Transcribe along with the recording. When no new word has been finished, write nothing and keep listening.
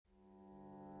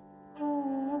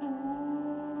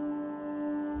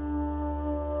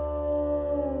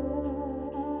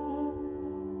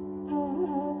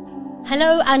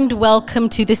Hello and welcome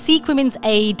to the Sikh Women's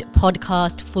Aid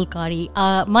podcast, Fulkari.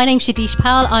 My name's Shatish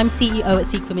Pal. I'm CEO at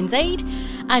Sikh Women's Aid,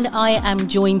 and I am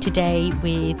joined today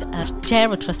with Chair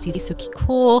of Trustees Sukhi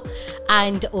Kaur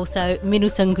and also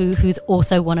Minu Sangu, who's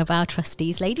also one of our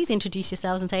trustees. Ladies, introduce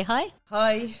yourselves and say hi.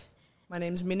 Hi, my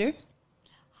name's Minu.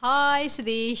 Hi,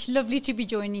 Sadish. Lovely to be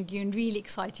joining you and really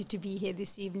excited to be here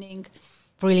this evening.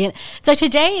 Brilliant. So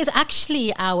today is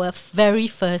actually our very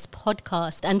first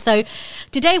podcast. And so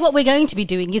today what we're going to be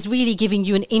doing is really giving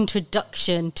you an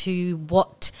introduction to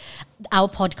what our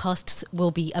podcasts will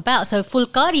be about. So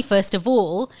Fulkari, first of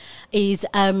all, is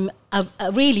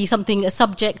really a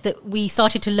subject that we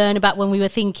started to learn about when we were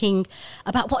thinking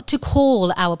about what to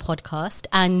call our podcast.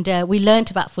 And we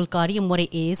learnt about Fulkari and what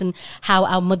it is and how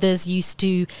our mothers used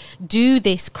to do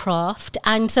this craft.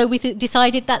 And so we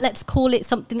decided that let's call it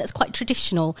something that's quite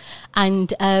traditional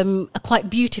and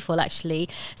quite beautiful, actually.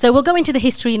 So we'll go into the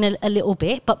history in a little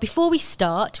bit. But before we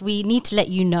start, we need to let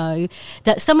you know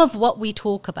that some of what we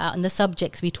talk about and the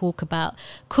subjects we talk about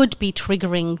could be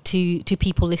triggering to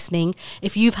people listening.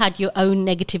 If you've had your own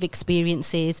negative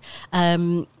experiences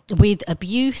with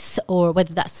abuse, or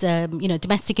whether that's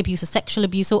domestic abuse or sexual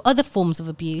abuse or other forms of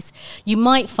abuse, you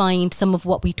might find some of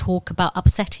what we talk about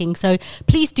upsetting. So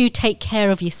please do take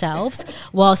care of yourselves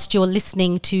whilst you're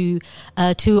listening to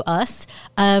us.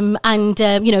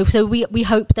 So we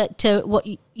hope that what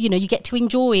you get to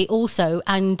enjoy also,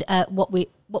 and what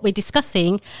we're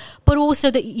discussing, but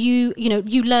also that you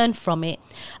learn from it.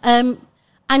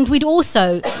 And we'd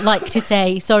also like to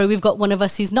say, sorry, we've got one of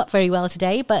us who's not very well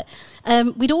today, but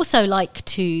we'd also like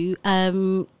to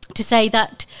say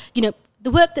that,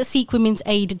 the work that Sikh Women's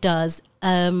Aid does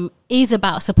is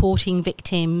about supporting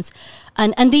victims.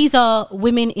 And these are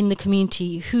women in the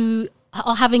community who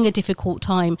are having a difficult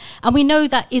time. And we know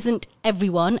that isn't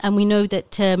everyone. And we know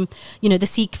that, the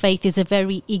Sikh faith is a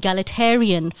very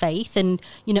egalitarian faith. And,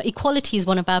 equality is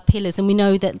one of our pillars. And we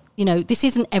know that, this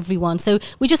isn't everyone. So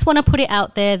we just want to put it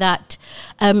out there that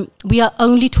we are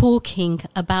only talking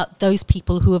about those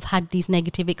people who have had these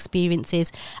negative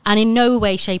experiences. And in no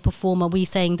way, shape or form are we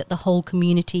saying that the whole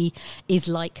community is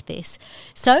like this.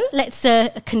 So let's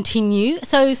continue.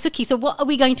 So Suki, so what are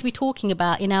we going to be talking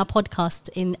about in our podcast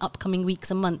in upcoming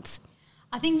weeks and months?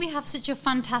 I think we have such a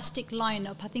fantastic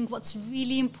lineup. I think what's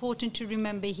really important to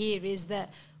remember here is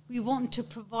that we want to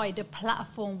provide a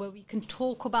platform where we can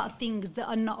talk about things that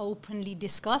are not openly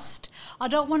discussed. I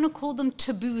don't want to call them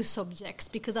taboo subjects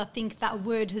because I think that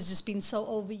word has just been so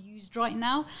overused right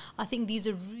now. I think these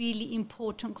are really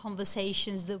important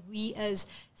conversations that we as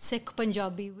Sikh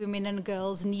Punjabi women and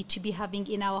girls need to be having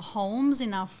in our homes,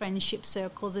 in our friendship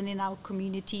circles and in our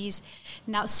communities.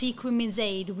 Now, Sikh Women's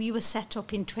Aid, we were set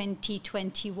up in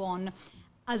 2021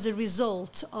 as a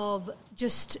result of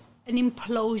just an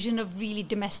implosion of really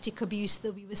domestic abuse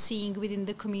that we were seeing within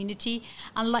the community.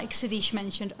 And like Sadish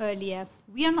mentioned earlier,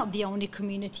 we are not the only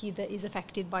community that is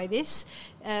affected by this.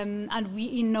 And we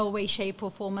in no way, shape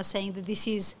or form are saying that this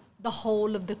is the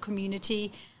whole of the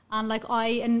community. And like I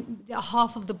and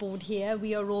half of the board here,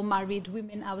 we are all married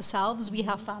women ourselves. We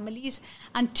have families.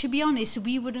 And to be honest,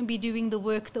 we wouldn't be doing the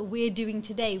work that we're doing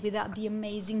today without the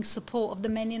amazing support of the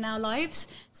men in our lives.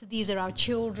 So these are our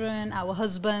children, our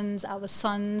husbands, our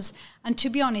sons. And to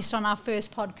be honest, on our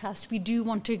first podcast, we do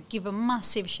want to give a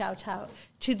massive shout out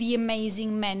to the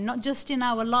amazing men, not just in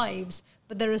our lives,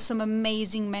 but there are some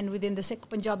amazing men within the Sikh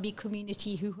Punjabi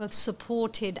community who have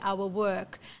supported our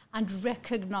work and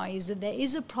recognise that there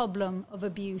is a problem of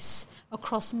abuse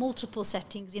across multiple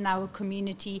settings in our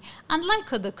community. And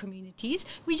like other communities,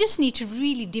 we just need to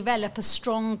really develop a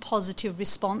strong positive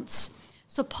response.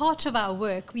 So part of our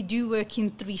work, we do work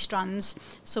in 3 strands.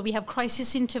 So we have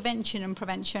crisis intervention and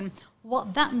prevention.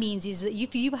 What that means is that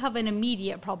if you have an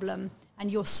immediate problem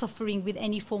and you're suffering with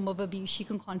any form of abuse, you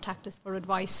can contact us for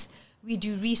advice. We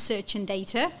do research and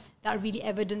data that really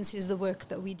evidences the work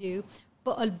that we do.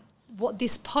 But what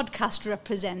this podcast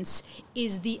represents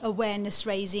is the awareness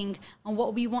raising. And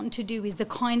what we want to do is the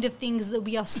kind of things that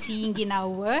we are seeing in our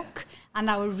work and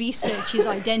our research is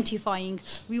identifying.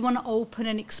 We want to open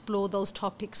and explore those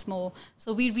topics more.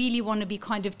 So we really want to be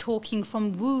kind of talking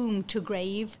from womb to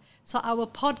grave. So our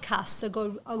podcasts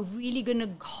are really going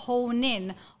to hone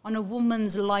in on a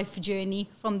woman's life journey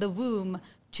from the womb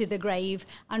to the grave.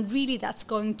 And really that's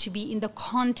going to be in the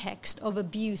context of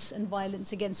abuse and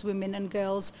violence against women and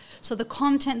girls. So the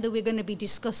content that we're going to be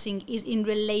discussing is in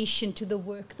relation to the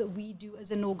work that we do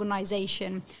as an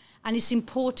organisation. And it's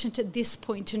important at this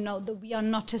point to note that we are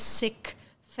not a Sikh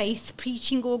faith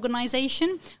preaching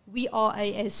organisation. We are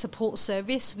a support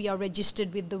service. We are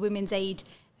registered with the Women's Aid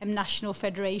national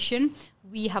federation.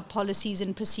 We have policies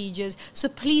and procedures. So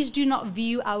please do not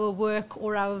view our work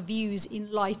or our views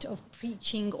in light of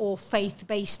preaching or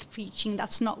faith-based preaching.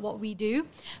 That's not what we do.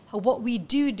 What we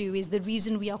do is, the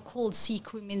reason we are called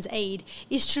Sikh Women's Aid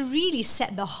is to really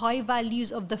set the high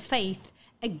values of the faith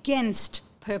against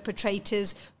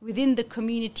perpetrators within the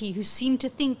community who seem to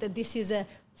think that this is a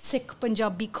Sikh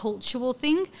Punjabi cultural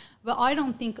thing, but I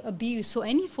don't think abuse or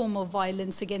any form of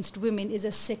violence against women is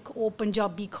a Sikh or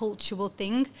Punjabi cultural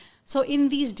thing. So in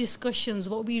these discussions,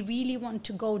 what we really want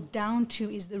to go down to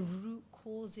is the root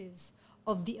causes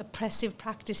of the oppressive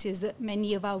practices that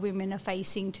many of our women are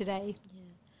facing today.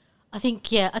 I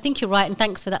think you're right, and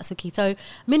thanks for that, Suki. So,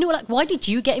 Minu, like, why did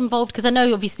you get involved? Because I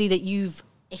know obviously that you've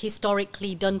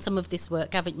historically done some of this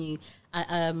work, haven't you?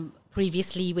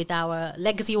 Previously with our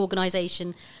legacy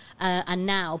organisation and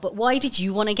now. But why did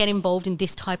you want to get involved in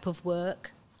this type of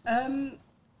work?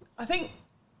 I think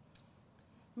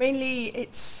mainly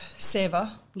it's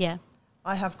seva. Yeah.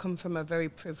 I have come from a very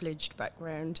privileged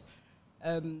background.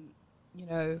 You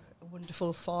know, a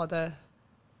wonderful father,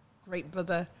 great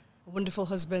brother, a wonderful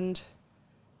husband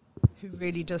who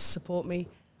really does support me.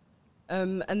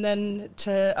 And then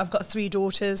I've got 3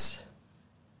 daughters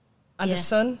and a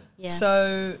son. Yeah.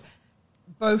 So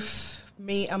both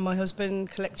me and my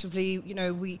husband collectively, you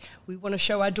know, we want to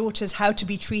show our daughters how to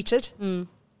be treated and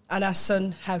our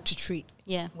son how to treat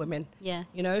women. Yeah.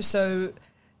 You know, so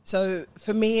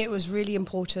for me it was really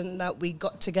important that we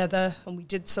got together and we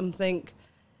did something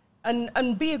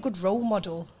and be a good role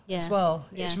model as well.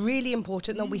 Yeah. It's really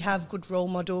important that we have good role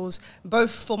models,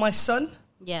 both for my son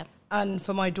and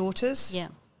for my daughters. Yeah.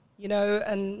 You know,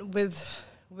 and with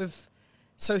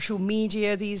social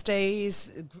media these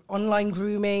days, online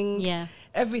grooming,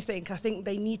 everything, I think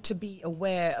they need to be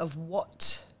aware of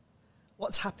what's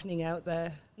happening out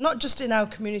there, not just in our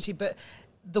community, but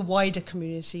the wider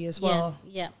community as well.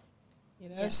 Yeah. You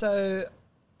know, so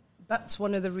that's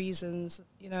one of the reasons,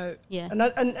 you know. Yeah.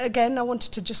 And again, I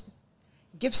wanted to just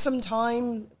give some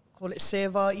time, call it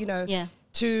seva, you know,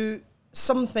 to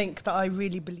something that I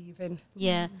really believe in.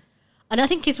 Yeah. And I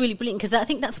think it's really brilliant because I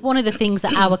think that's one of the things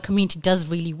that our community does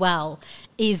really well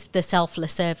is the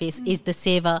selfless service, is the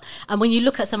seva. And when you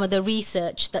look at some of the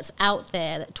research that's out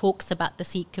there that talks about the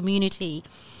Sikh community,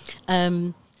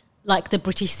 like the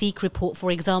British Sikh report,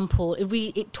 for example,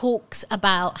 it talks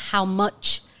about how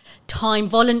much time,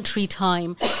 voluntary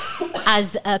time,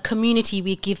 as a community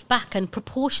we give back, and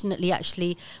proportionately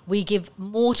actually we give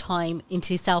more time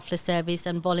into selfless service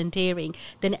and volunteering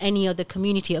than any other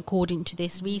community according to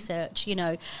this research, you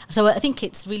know. So I think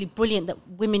it's really brilliant that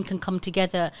women can come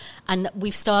together and that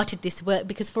we've started this work,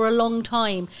 because for a long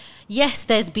time, yes,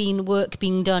 there's been work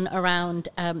being done around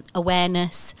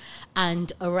awareness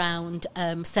and around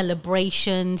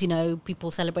celebrations, you know,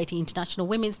 people celebrating International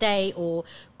Women's Day or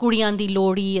Kuriyan di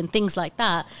Lori and things like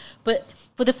that. But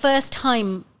for the first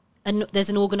time, there's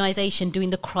an organisation doing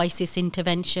the crisis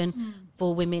intervention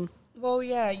for women. Well,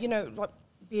 yeah, you know, like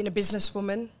being a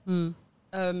businesswoman,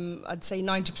 I'd say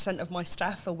 90% of my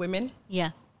staff are women.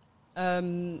 Yeah.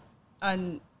 And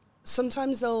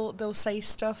sometimes they'll say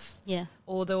stuff,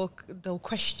 or they'll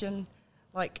question,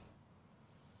 like,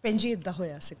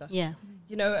 yeah.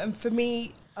 You know, and for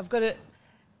me,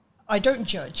 I don't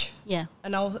judge. Yeah.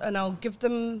 And I'll give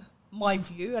them my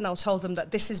view, and I'll tell them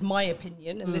that this is my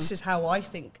opinion and this is how I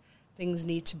think things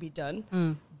need to be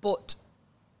done. But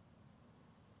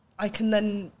I can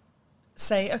then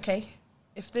say, okay,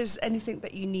 if there's anything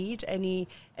that you need, any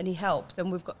help,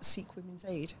 then we've got Sikh Women's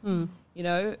Aid. You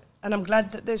know, and I'm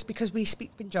glad that there's, because we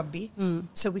speak Punjabi,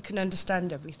 so we can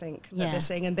understand everything that they're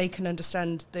saying, and they can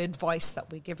understand the advice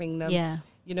that we're giving them. Yeah.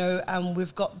 You know, and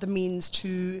we've got the means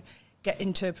to get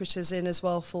interpreters in as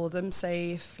well for them.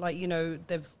 Say if, like, you know,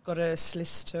 they've got a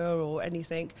solicitor or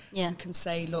anything, we can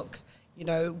say, look, you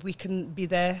know, we can be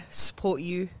there, support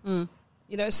you.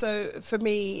 You know, so for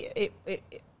me,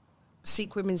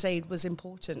 Sikh Women's Aid was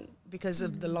important because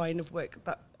of the line of work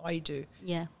that I do.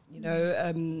 Yeah. You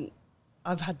know,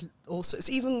 I've had all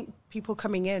sorts, even people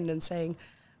coming in and saying,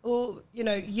 oh, you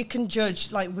know, you can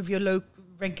judge, like with your local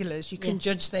regulars, you can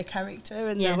judge their character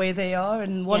and the way they are,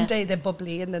 and one day they're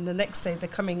bubbly and then the next day they're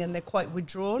coming and they're quite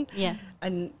withdrawn. Yeah.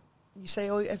 And you say,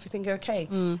 oh, everything okay?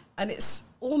 And it's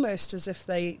almost as if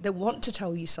they want to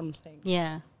tell you something.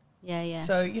 Yeah. Yeah, yeah.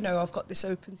 So, you know, I've got this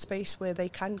open space where they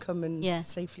can come and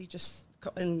safely just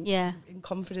in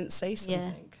confidence say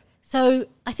something. So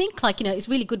I think, like, it's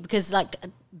really good because, like,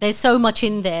 there's so much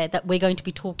in there that we're going to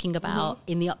be talking about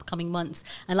in the upcoming months.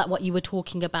 And like what you were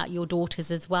talking about, your daughters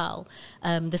as well,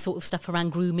 the sort of stuff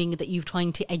around grooming that you're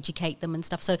trying to educate them and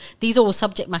stuff. So these are all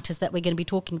subject matters that we're going to be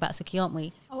talking about, Suki, aren't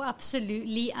we? Oh,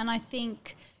 absolutely. And I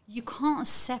think you can't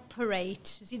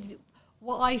separate.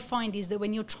 What I find is that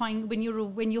when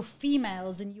you're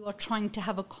females and you are trying to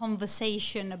have a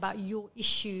conversation about your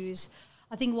issues,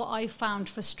 I think what I found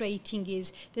frustrating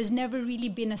is there's never really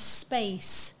been a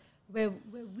space where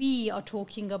we are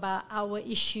talking about our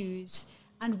issues,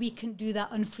 and we can do that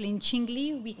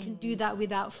unflinchingly. We can do that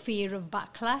without fear of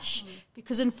backlash,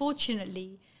 because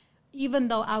unfortunately, even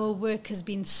though our work has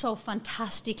been so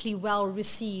fantastically well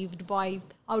received by,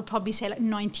 I would probably say, like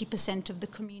 90% of the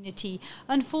community,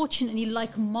 unfortunately,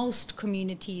 like most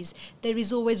communities, there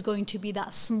is always going to be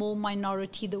that small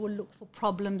minority that will look for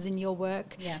problems in your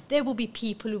work. Yeah. There will be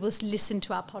people who will listen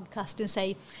to our podcast and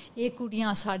say, "Eh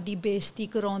kudiyan saadi besti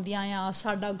karaundiyan ya,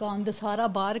 sada gand sara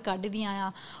bahar kaddiyan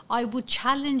ya." I would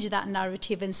challenge that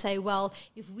narrative and say, well,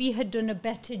 if we had done a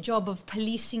better job of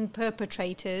policing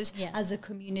perpetrators as a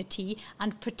community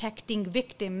and protecting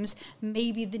victims,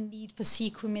 maybe the need for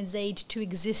Sikh Women's Aid to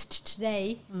exist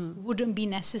today wouldn't be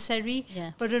necessary.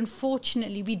 Yeah. But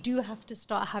unfortunately, we do have to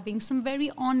start having some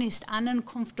very honest and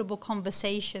uncomfortable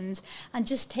conversations and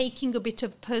just taking a bit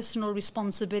of personal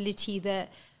responsibility that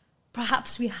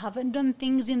perhaps we haven't done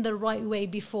things in the right way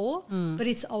before, but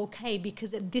it's okay,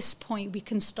 because at this point we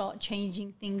can start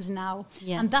changing things now.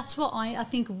 Yeah. And that's what I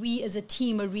think we as a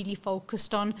team are really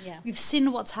focused on. Yeah. We've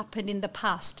seen what's happened in the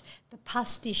past. The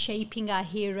past is shaping our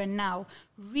here and now.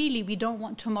 Really, we don't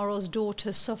want tomorrow's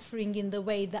daughters suffering in the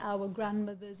way that our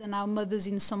grandmothers and our mothers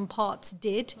in some parts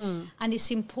did. And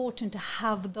it's important to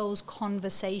have those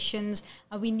conversations,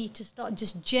 and we need to start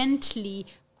just gently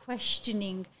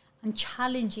questioning and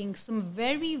challenging some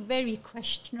very, very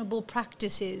questionable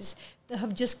practices that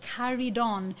have just carried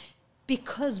on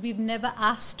because we've never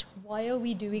asked, why are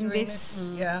we doing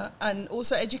this? Yeah, and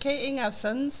also educating our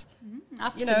sons.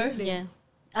 Absolutely. Yeah.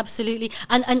 Absolutely.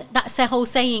 And that's the whole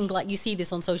saying, like you see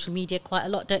this on social media quite a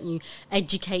lot, don't you?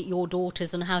 Educate your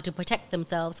daughters on how to protect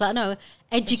themselves. But no,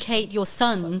 educate your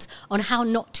sons on how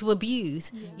not to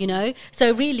abuse,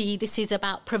 So really this is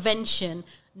about prevention.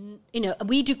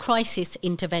 We do crisis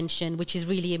intervention, which is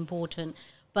really important.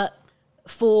 But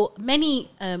for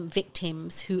many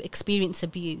victims who experience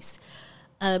abuse,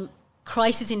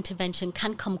 crisis intervention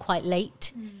can come quite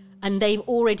late. And they've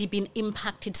already been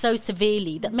impacted so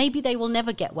severely that maybe they will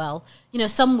never get well.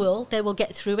 Some will, they will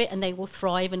get through it and they will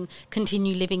thrive and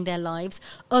continue living their lives.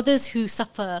 Others who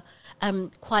suffer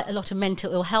quite a lot of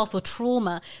mental ill health or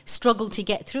trauma struggle to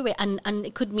get through it. And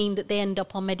it could mean that they end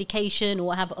up on medication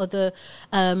or have other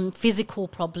physical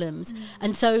problems.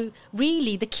 And so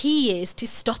really the key is to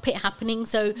stop it happening.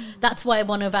 So that's why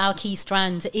one of our key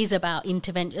strands is about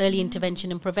early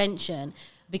intervention and prevention.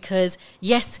 Because,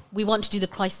 yes, we want to do the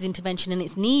crisis intervention and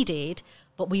it's needed,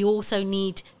 but we also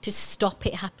need to stop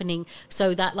it happening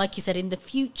so that, like you said, in the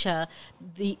future,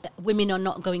 the women are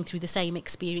not going through the same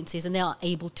experiences and they are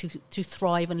able to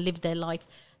thrive and live their life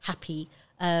happy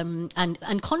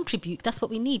and contribute. That's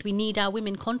what we need. We need our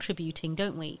women contributing,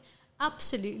 don't we?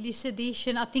 Absolutely, Sadish.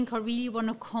 And I think I really want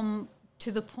to come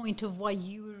to the point of why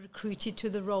you were recruited to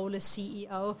the role as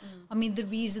CEO. I mean, the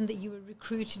reason that you were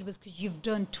recruited was because you've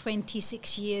done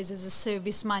 26 years as a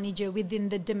service manager within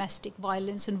the domestic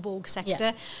violence and Vogue sector.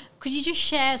 Yeah. Could you just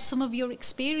share some of your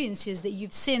experiences that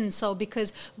you've seen? So,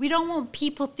 because we don't want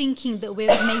people thinking that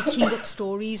we're making up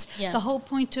stories. Yeah. The whole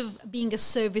point of being a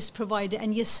service provider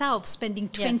and yourself spending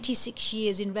 26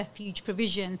 years in refuge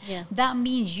provision, that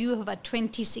means you have had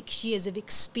 26 years of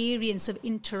experience of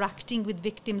interacting with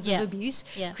victims of abuse.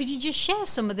 Yeah. Could you just share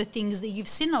some of the things that you've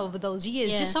seen over those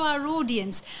years, just so our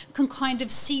audience can kind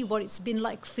of see what it's been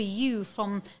like for you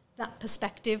from that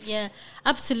perspective? Yeah,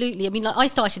 absolutely. I mean, I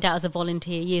started out as a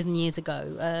volunteer years and years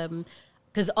ago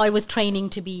because I was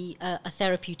training to be a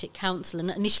therapeutic counsellor, and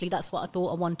initially that's what I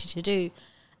thought I wanted to do.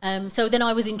 So then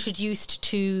I was introduced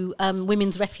to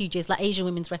women's refuges, like Asian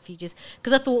women's refuges,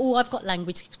 because I thought, I've got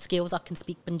language skills, I can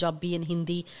speak Punjabi and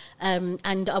Hindi,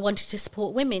 and I wanted to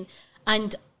support women.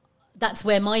 And that's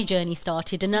where my journey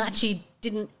started, and I actually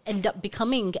didn't end up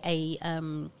becoming a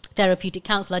therapeutic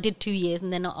counsellor. I did 2 years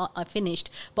and then I finished,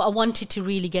 but I wanted to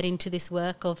really get into this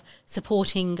work of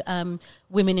supporting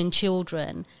women and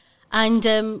children. And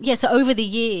so over the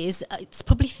years, it's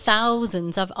probably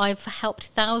thousands. I've helped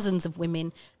thousands of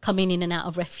women come in and out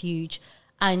of refuge,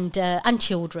 and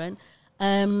children.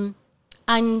 And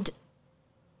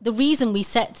the reason we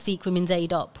set Sikh Women's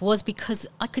Aid up was because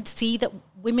I could see that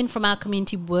women from our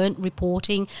community weren't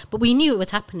reporting, but we knew it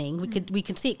was happening. We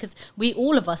could see it because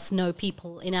all of us know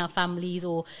people in our families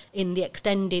or in the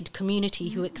extended community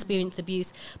who experience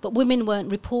abuse, but women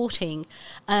weren't reporting.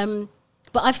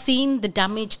 But I've seen the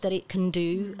damage that it can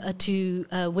do to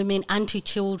women and to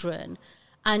children,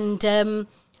 and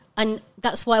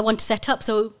that's why I want to set up.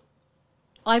 So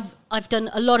I've done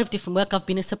a lot of different work. I've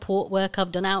been a support worker,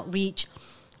 I've done outreach,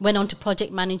 went on to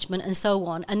project management and so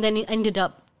on, and then it ended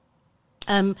up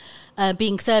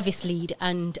being service lead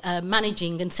and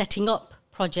managing and setting up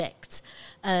projects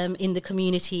in the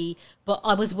community. But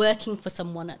I was working for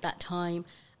someone at that time.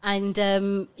 And,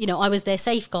 I was their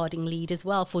safeguarding lead as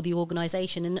well for the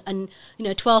organisation. And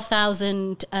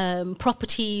 12,000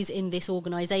 properties in this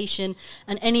organisation,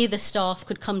 and any of the staff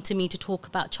could come to me to talk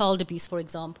about child abuse, for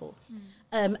example.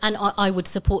 And I would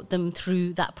support them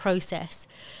through that process.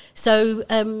 So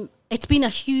it's been a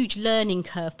huge learning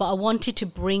curve, but I wanted to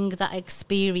bring that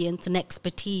experience and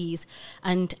expertise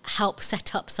and help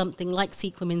set up something like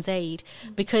Sikh Women's Aid,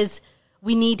 because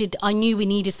I knew we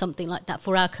needed something like that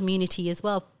for our community as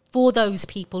well, for those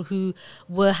people who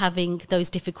were having those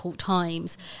difficult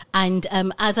times. And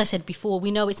as I said before,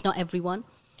 we know it's not everyone,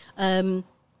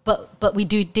 but we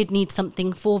did need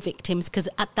something for victims, because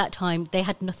at that time they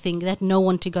had nothing, they had no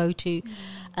one to go to.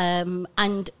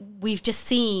 And we've just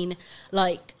seen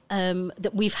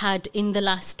that we've had in the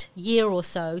last year or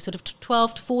so, sort of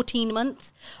 12 to 14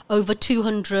 months, over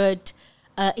 200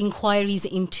 inquiries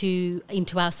into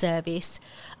our service.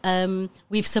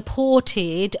 We've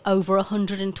supported over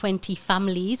 120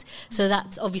 families, so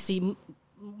that's obviously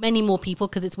many more people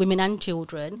because it's women and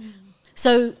children.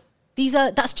 So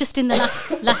that's just in the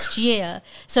last year.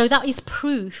 So that is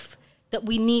proof that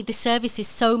the service is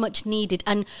so much needed.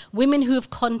 And women who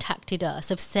have contacted us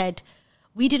have said,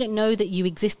 we didn't know that you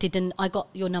existed, and I got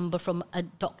your number from a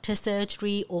doctor's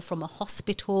surgery or from a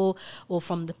hospital or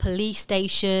from the police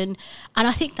station. And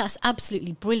I think that's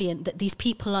absolutely brilliant that these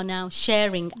people are now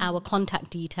sharing our contact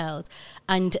details,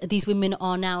 and these women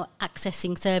are now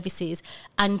accessing services.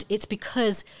 And it's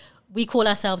because we call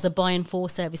ourselves a buy and for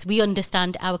service. We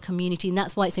understand our community, and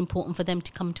that's why it's important for them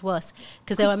to come to us,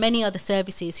 because there are many other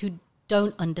services who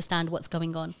don't understand what's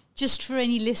going on. Just for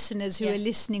any listeners who are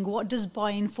listening, what does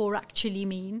buy and for actually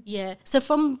mean? Yeah, so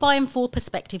from buy and for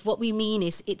perspective, what we mean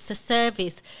is it's a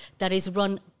service that is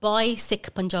run by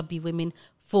Sikh Punjabi women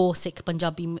for Sikh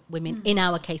Punjabi women in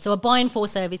our case. So a buy and for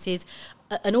service is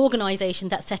an organisation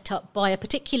that's set up by a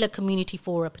particular community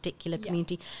for a particular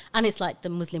community. And it's like the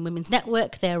Muslim Women's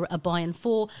Network, they're a buy and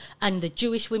for, and the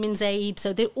Jewish Women's Aid.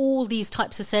 So they're all these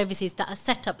types of services that are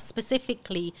set up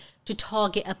specifically to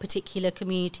target a particular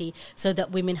community so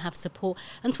that women have support.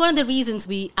 And it's one of the reasons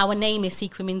our name is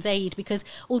Sikh Women's Aid, because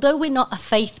although we're not a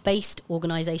faith-based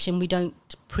organisation, we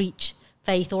don't preach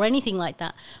faith or anything like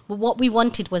that, but what we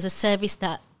wanted was a service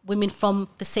that women from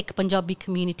the Sikh Punjabi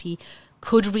community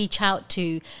could reach out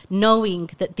to, knowing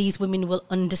that these women will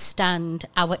understand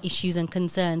our issues and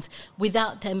concerns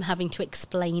without them having to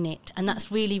explain it. And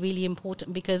that's really, really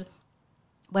important, because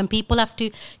when people have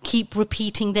to keep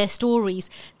repeating their stories,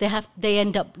 they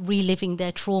end up reliving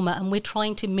their trauma, and we're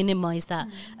trying to minimize that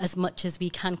as much as we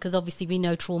can, because obviously we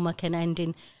know trauma can end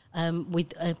in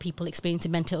with people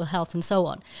experiencing mental health and so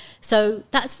on. So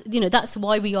that's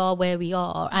why we are where we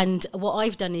are. And what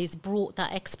I've done is brought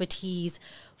that expertise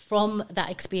from that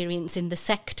experience in the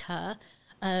sector,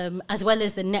 as well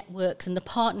as the networks and the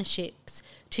partnerships,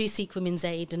 to Sikh Women's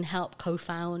Aid, and help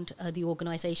co-found the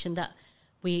organisation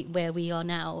where we are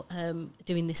now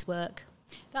doing this work.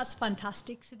 That's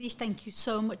fantastic, Sadish. Thank you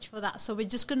so much for that. So we're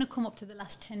just going to come up to the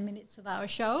last 10 minutes of our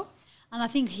show. And I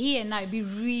think here now it'd be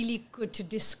really good to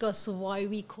discuss why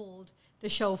we called the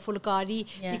show Fulkari,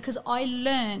 because I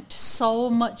learnt so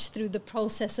much through the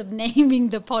process of naming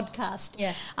the podcast.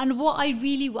 Yeah. And I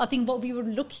think what we were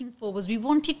looking for was we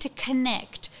wanted to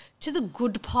connect to the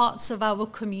good parts of our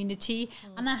community.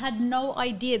 And I had no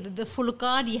idea that the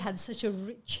Fulkari had such a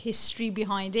rich history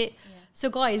behind it. Yeah. So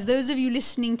guys, those of you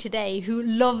listening today who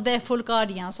love their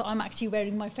Fulkariyan, so I'm actually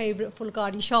wearing my favourite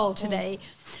Fulkari shawl today,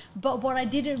 but what I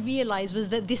didn't realise was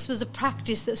that this was a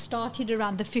practice that started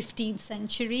around the 15th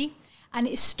century, and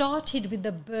it started with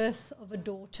the birth of a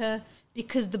daughter,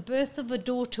 because the birth of a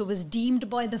daughter was deemed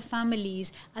by the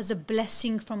families as a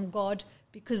blessing from God,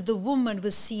 because the woman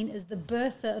was seen as the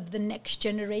birther of the next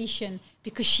generation,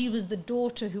 because she was the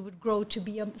daughter who would grow to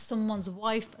be someone's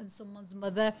wife and someone's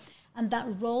mother. And that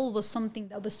role was something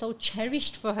that was so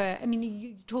cherished for her. I mean,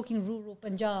 you're talking rural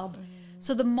Punjab.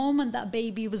 So the moment that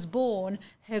baby was born,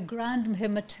 her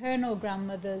maternal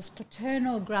grandmothers,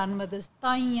 paternal grandmothers,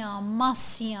 taiyan,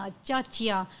 masiyan,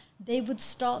 chachiyan, they would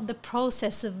start the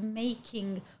process of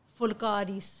making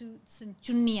fulkari suits and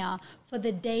chunniya for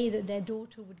the day that their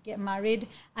daughter would get married,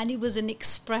 and it was an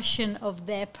expression of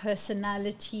their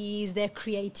personalities, their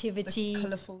creativity, the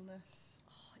colourfulness.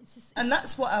 And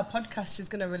that's what our podcast is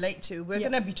going to relate to. We're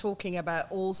going to be talking about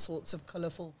all sorts of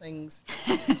colourful things,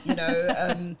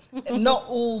 not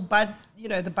all bad,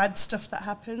 the bad stuff that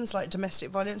happens, like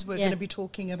domestic violence. We're going to be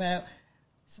talking about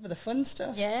some of the fun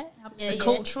stuff. Yeah, the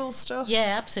cultural stuff.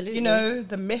 Yeah, absolutely.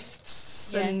 The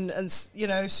myths and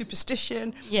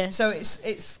superstition. Yeah. So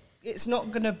it's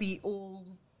not going to be all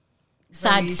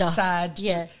sad stuff. Sad,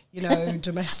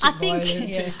 domestic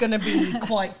violence. It's going to be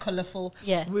quite colourful.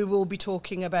 Yeah. We will be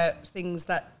talking about things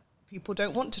that people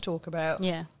don't want to talk about.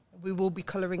 Yeah. We will be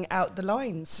colouring out the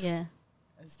lines. Yeah.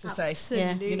 As to say.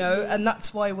 Absolutely. And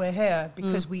that's why we're here,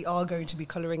 because we are going to be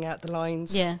colouring out the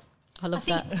lines. Yeah. I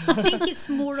think it's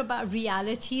more about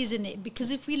reality, isn't it? Because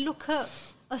if we look at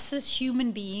us as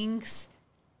human beings,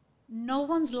 no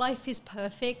one's life is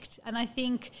perfect. And I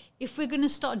think if we're going to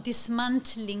start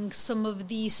dismantling some of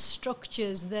these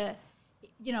structures that,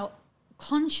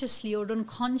 consciously or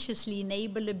unconsciously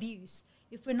enable abuse,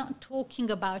 if we're not talking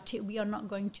about it, we are not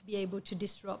going to be able to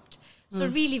disrupt. So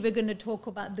really, we're going to talk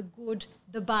about the good,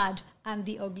 the bad, and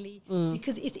the ugly,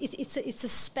 because it's a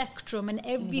spectrum, and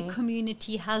every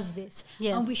community has this.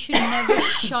 Yeah. And we should never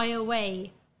shy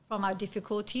away from our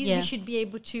difficulties. Yeah. We should be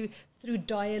able to, through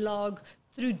dialogue,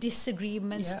 through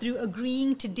disagreements, through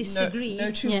agreeing to disagree.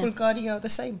 No two fulkari are the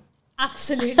same.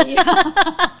 Absolutely.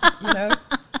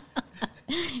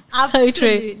 So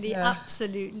true.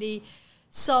 Absolutely.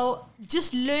 So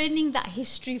just learning that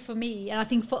history for me, and I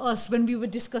think for us, when we were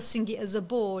discussing it as a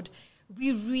board,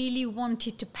 we really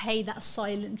wanted to pay that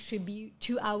silent tribute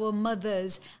to our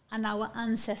mothers and our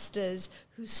ancestors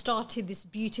who started this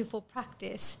beautiful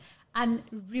practice, and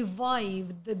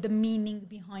revive the meaning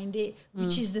behind it,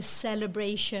 which is the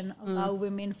celebration of our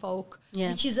women folk,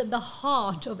 which is at the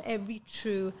heart of every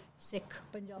true Sikh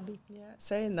Punjabi. Yeah,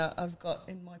 saying that, I've got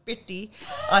in my pitti,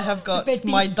 I have got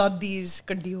my dadi's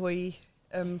kaddi hoi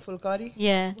fulkari.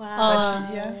 Yeah.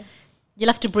 Wow. You'll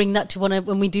have to bring that to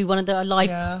when we do one of the live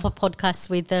podcasts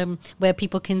with where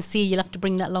people can see. You'll have to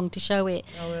bring that along to show it.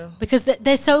 I will. Because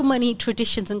there's so many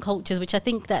traditions and cultures which I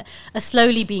think that are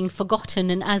slowly being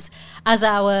forgotten, and as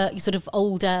our sort of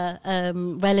older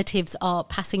relatives are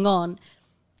passing on,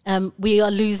 we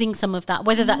are losing some of that.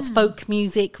 Whether that's folk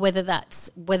music, whether that's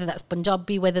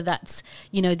Punjabi, whether that's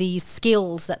these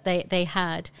skills that they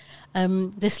had,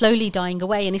 they're slowly dying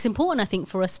away, and it's important, I think,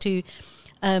 for us to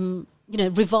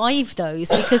revive those,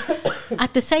 because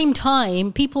at the same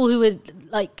time, people who are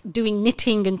like doing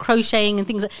knitting and crocheting and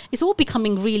things, it's all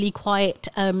becoming really quite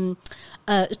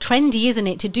trendy, isn't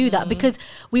it, to do that? Because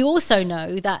we also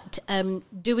know that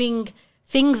doing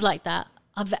things like that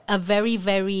are very,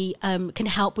 very can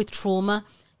help with trauma.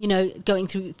 Going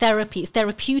through therapy, it's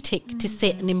therapeutic to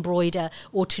sit and embroider,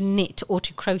 or to knit, or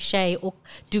to crochet, or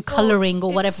do colouring,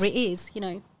 or whatever it is.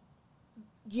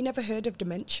 You never heard of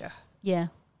dementia? Yeah.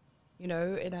 In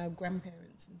our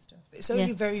grandparents and stuff. It's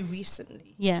only very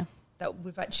recently that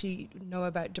we've actually know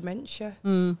about dementia,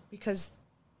 because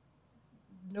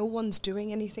no one's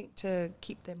doing anything to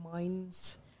keep their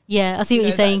minds. Yeah, I see what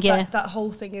you're saying. That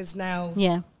whole thing is now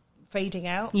fading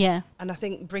out. Yeah. And I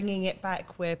think bringing it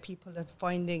back where people are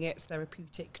finding it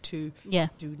therapeutic to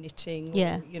do knitting,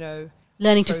 or,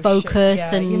 learning crochet, to focus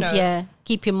and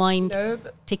keep your mind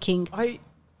ticking. I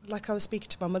was speaking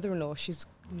to my mother-in-law, she's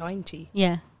 90.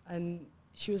 Yeah. And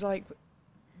she was like,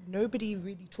 nobody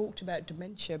really talked about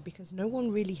dementia because no one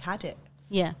really had it.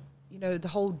 Yeah. The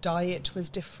whole diet was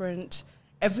different.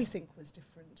 Everything was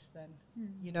different then.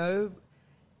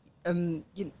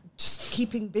 Just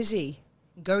keeping busy,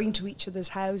 going to each other's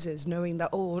houses, knowing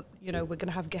that, we're going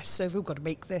to have guests over, we've got to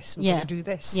make this, we're going to do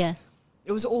this. Yeah.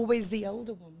 It was always the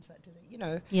elder ones that did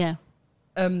it, Yeah.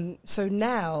 So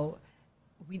now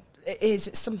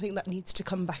it's something that needs to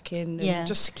come back in and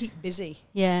just to keep busy.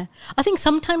 Yeah. I think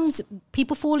sometimes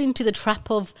people fall into the trap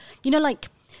of, like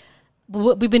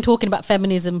we've been talking about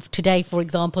feminism today, for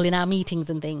example, in our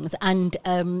meetings and things. And,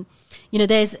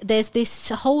 there's this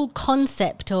whole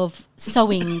concept of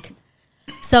sewing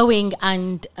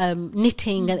and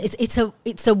knitting. And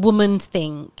it's a woman's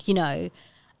thing,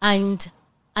 And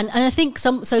I think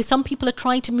some people are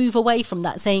trying to move away from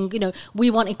that, saying, we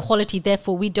want equality,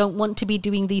 therefore we don't want to be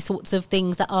doing these sorts of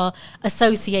things that are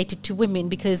associated to women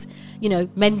because,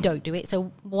 men don't do it,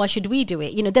 so why should we do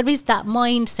it? There is that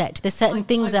mindset. There's certain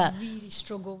things that... I really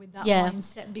struggle with that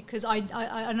mindset, because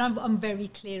I'm very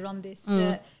clear on this,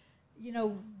 that,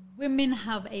 women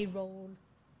have a role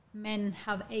men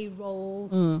have a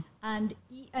role, and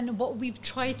what we've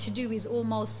tried to do is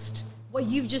almost what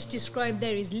you've just described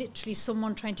there is literally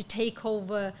someone trying to take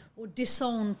over or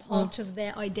disown part of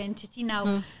their identity.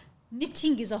 Now,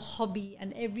 knitting is a hobby,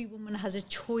 and every woman has a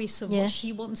choice of what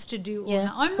she wants to do.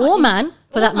 Or man,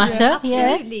 for that matter.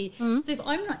 Absolutely. So if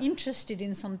I'm not interested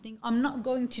in something, I'm not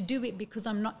going to do it because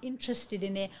I'm not interested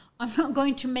in it. I'm not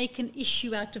going to make an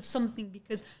issue out of something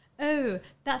because, oh,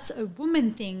 that's a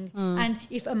woman thing. And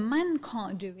if a man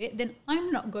can't do it, then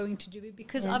I'm not going to do it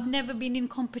because I've never been in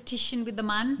competition with a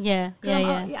man.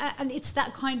 And it's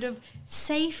that kind of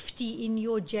safety in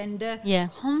your gender,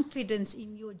 confidence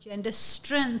in your gender,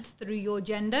 strength through your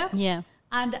gender.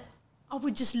 And I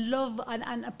would just love,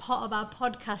 and a part of our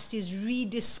podcast is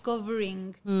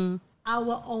rediscovering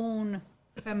our own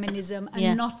feminism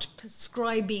and not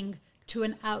prescribing to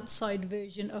an outside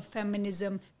version of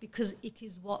feminism because it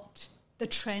is what the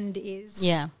trend is.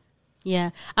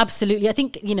 Yeah, absolutely. I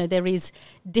think, there is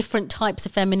different types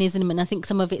of feminism, and I think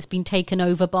some of it's been taken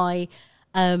over by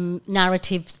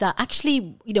narratives that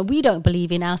actually, we don't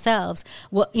believe in ourselves.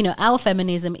 Our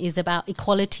feminism is about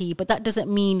equality, but that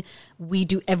doesn't mean we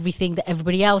do everything that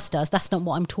everybody else does. That's not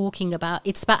what I'm talking about.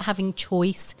 It's about having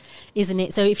choice, isn't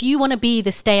it? So if you want to be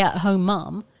the stay-at-home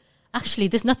mum, actually,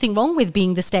 there's nothing wrong with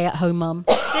being the stay-at-home mum.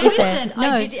 There isn't.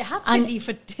 No. I did it happily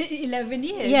for 11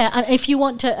 years. Yeah, and if you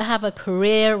want to have a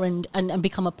career and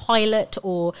become a pilot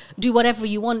or do whatever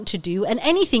you want to do and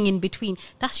anything in between,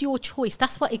 that's your choice.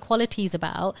 That's what equality is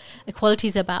about. Equality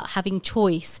is about having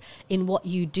choice in what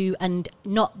you do and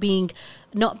not being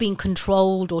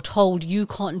controlled or told you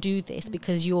can't do this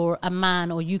because you're a man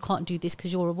or you can't do this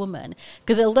because you're a woman.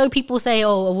 Because although people say,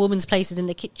 oh, a woman's place is in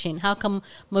the kitchen, how come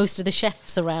most of the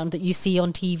chefs around that you see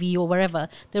on TV or wherever,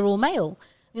 they're all male,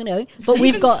 But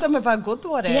we've got some of our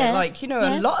Gurdwara,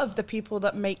 a lot of the people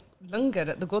that make langar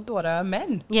at the Gurdwara are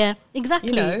men. Yeah,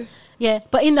 exactly. Yeah,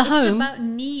 but in the home... It's about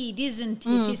need, isn't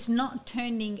it? It's not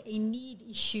turning a need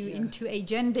issue into a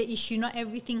gender issue. Not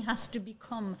everything has to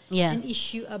become an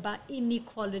issue about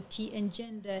inequality and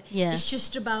gender. It's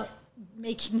just about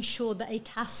making sure that a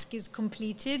task is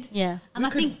completed.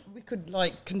 And we could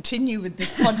continue with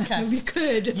this podcast. We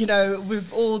could.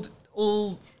 With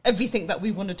all everything that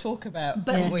we want to talk about.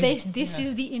 But this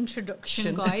is the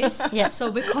introduction, guys. So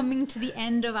we're coming to the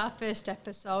end of our first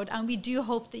episode, and we do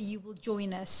hope that you will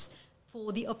join us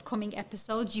for the upcoming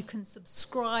episodes. You can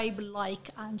subscribe, like,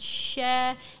 and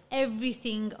share.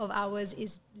 Everything of ours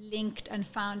is linked and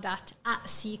found at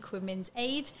Sikh Women's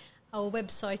Aid. Our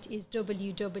website is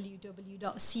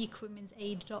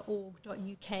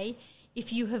www.sikhwomensaid.org.uk.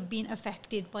 If you have been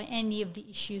affected by any of the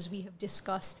issues we have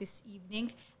discussed this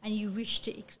evening and you wish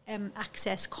to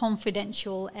access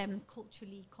confidential,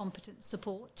 culturally competent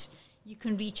support, you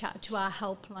can reach out to our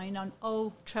helpline on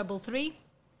 0333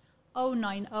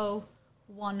 090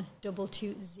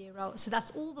 1220. So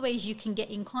that's all the ways you can get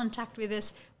in contact with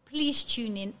us. Please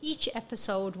tune in. Each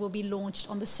episode will be launched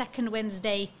on the second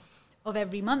Wednesday of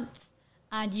every month,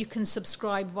 and you can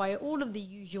subscribe via all of the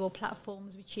usual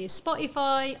platforms, which is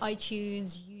Spotify,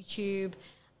 iTunes, YouTube,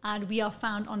 and we are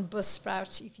found on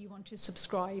Buzzsprout if you want to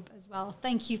subscribe as well.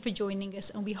 Thank you for joining us,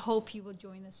 and we hope you will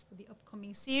join us for the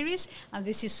upcoming series. And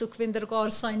this is Sukhvinder Kaur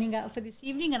signing out for this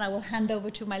evening, and I will hand over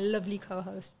to my lovely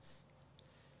co-hosts.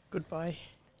 Goodbye.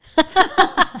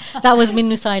 That was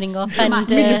Minnu signing off. And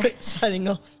signing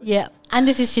off. Yeah, and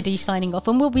this is Shadish signing off,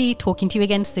 and we'll be talking to you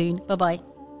again soon. Bye-bye.